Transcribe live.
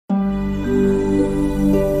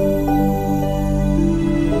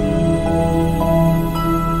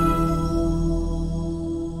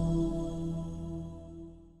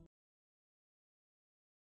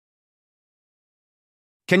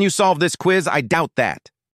Can you solve this quiz? I doubt that.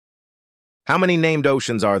 How many named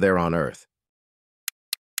oceans are there on Earth?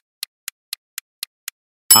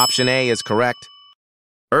 Option A is correct.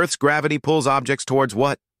 Earth's gravity pulls objects towards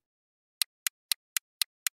what?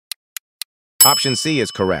 Option C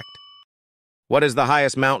is correct. What is the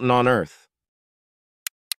highest mountain on Earth?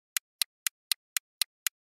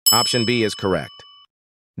 Option B is correct.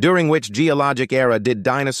 During which geologic era did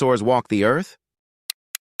dinosaurs walk the Earth?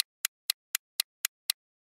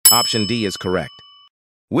 Option D is correct.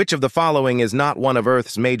 Which of the following is not one of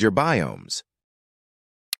Earth's major biomes?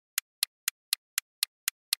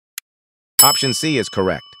 Option C is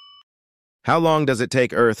correct. How long does it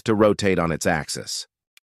take Earth to rotate on its axis?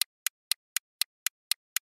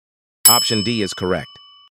 Option D is correct.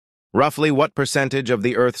 Roughly what percentage of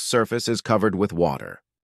the Earth's surface is covered with water?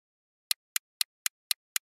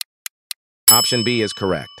 Option B is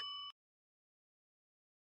correct.